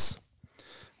beat us.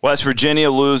 West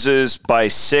Virginia loses by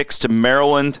 6 to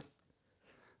Maryland.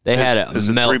 They had a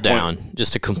meltdown,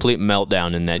 just a complete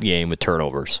meltdown in that game with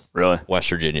turnovers. Really?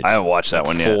 West Virginia. I haven't watched that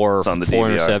one yet. It's on the DVR. 4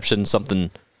 interceptions, something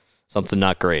something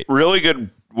not great. Really good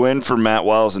win for Matt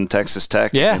Wells and Texas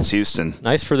Tech against Houston.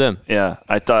 Nice for them. Yeah,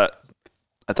 I thought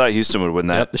Houston would win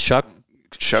that. Yep,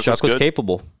 Shuck was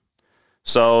capable.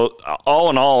 So all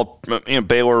in all,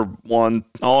 Baylor won.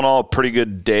 All in all, a pretty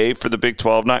good day for the Big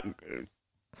 12. Not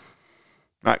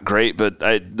great, but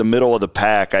the middle of the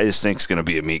pack, I just think is going to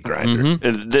be a meat grinder.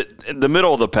 Mm-hmm. The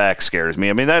middle of the pack scares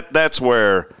me. I mean, that's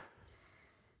where,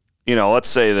 let's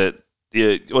say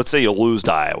you lose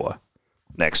to Iowa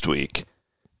next week,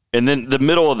 and then the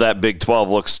middle of that Big 12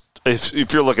 looks.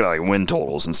 If you're looking at like win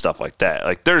totals and stuff like that,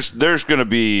 like there's going to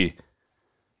be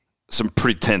some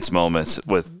pretty tense moments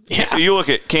with. Yeah. You look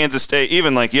at Kansas State,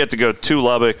 even like you have to go to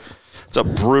Lubbock. It's a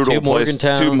brutal place.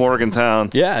 To Morgantown.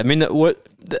 Yeah, I mean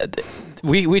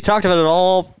we talked about it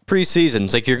all preseason.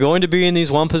 It's like you're going to be in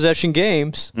these one possession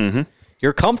games. Mm-hmm.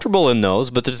 You're comfortable in those,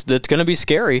 but it's going to be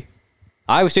scary.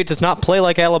 Iowa State does not play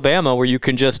like Alabama, where you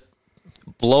can just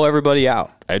blow everybody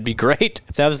out. It'd be great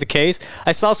if that was the case.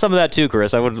 I saw some of that too,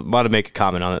 Chris. I would want to make a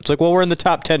comment on it. It's like, well, we're in the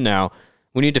top 10 now.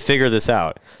 We need to figure this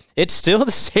out. It's still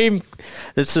the same.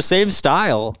 It's the same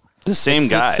style. The same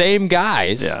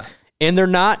guys. Yeah. And they're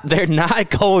not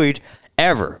going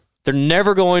ever. They're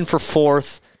never going for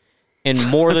fourth and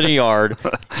more than a yard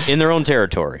in their own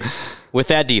territory with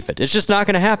that defense. It's just not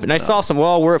going to happen. And I saw some.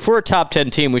 Well, if we're a top 10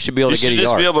 team, we should be able to get a yard. You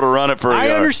should just be able to run it for a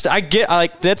yard. I understand. I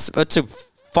get. That's a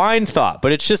fine thought,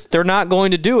 but it's just they're not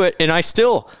going to do it. And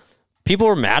people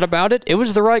were mad about it. It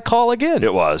was the right call again.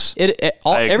 It was.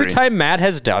 Every time Matt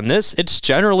has done this, it's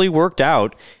generally worked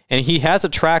out, and he has a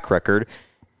track record.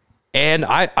 And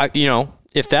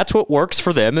if that's what works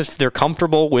for them, if they're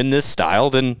comfortable in this style,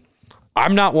 then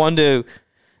I'm not one to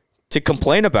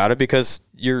complain about it because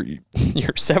you're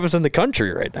seventh in the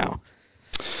country right now.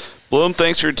 Blum,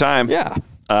 thanks for your time. Yeah.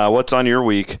 What's on your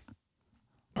week?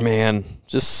 Man,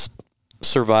 just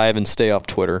survive and stay off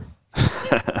Twitter.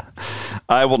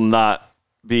 I will not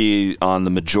be on the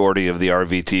majority of the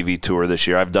RVTV tour this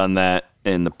year. I've done that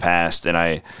in the past, and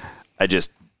I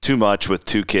just too much with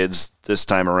two kids this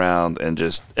time around, and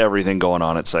just everything going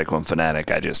on at Cyclone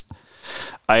Fanatic.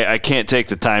 I can't take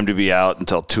the time to be out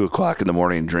until 2:00 in the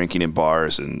morning drinking in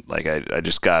bars, and I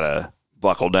just gotta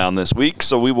buckle down this week.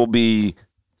 So we will be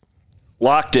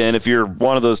locked in. If you're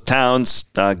one of those towns,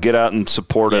 get out and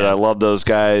support it. I love those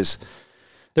guys.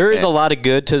 There is a lot of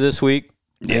good to this week.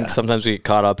 I think sometimes we get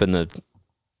caught up in the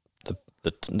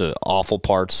awful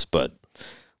parts, but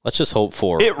let's just hope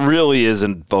for it. Really is a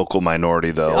vocal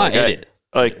minority, though.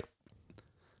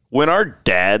 When our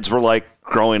dads were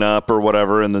growing up or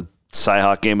whatever, and the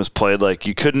Cyhawk game was played,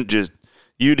 you couldn't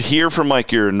you'd hear from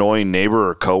your annoying neighbor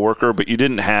or coworker, but you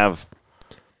didn't have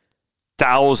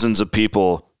thousands of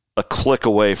people a click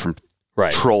away from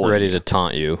trolling, ready to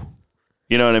taunt you.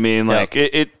 You know what I mean?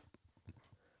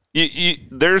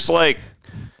 There's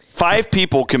 5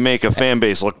 people can make a fan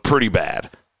base look pretty bad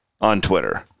on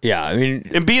Twitter. Yeah, I mean,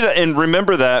 and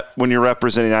remember that when you're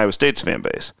representing Iowa State's fan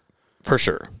base, for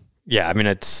sure. Yeah, I mean,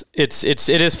 it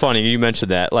is funny you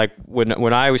mentioned that.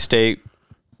 When Iowa State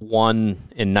won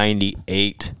in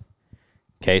 '98.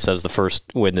 Okay, so that was the first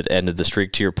win that ended the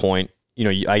streak. To your point,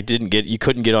 you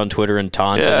couldn't get on Twitter and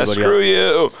taunt anybody screw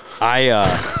else. You. I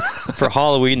for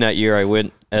Halloween that year, I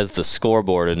went as the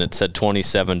scoreboard, and it said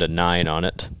 27-9 on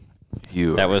it.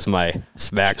 That was my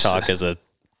smack talk as a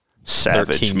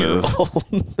savage move.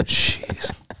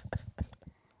 Jeez.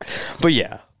 But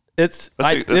yeah,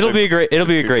 it'll be a great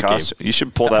game. You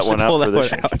should pull that one out for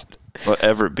this year.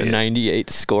 Whatever it be. The 98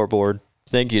 scoreboard.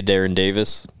 Thank you, Darren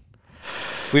Davis.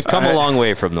 We've come a long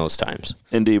way from those times.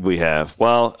 Indeed, we have.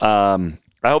 Well, I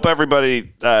hope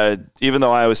everybody, even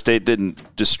though Iowa State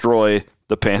didn't destroy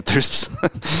the Panthers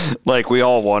like we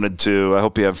all wanted to, I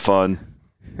hope you have fun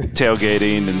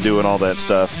tailgating and doing all that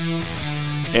stuff.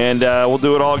 And we'll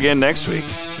do it all again next week.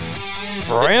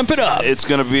 Ramp it up. It's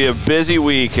going to be a busy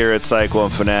week here at Cyclone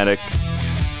Fanatic.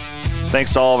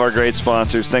 Thanks to all of our great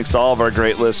sponsors. Thanks to all of our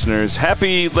great listeners.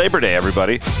 Happy Labor Day,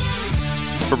 everybody.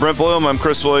 For Brent Blum, I'm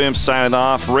Chris Williams signing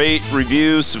off. Rate,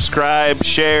 review, subscribe,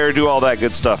 share, do all that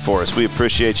good stuff for us. We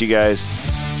appreciate you guys.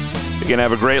 Again,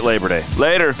 have a great Labor Day.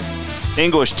 Later.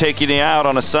 English taking you out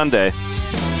on a Sunday.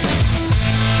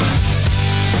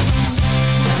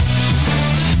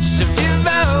 So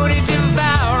devoted,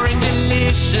 devouring,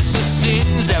 delicious, the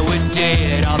sins that were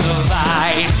dead on the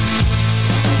vine.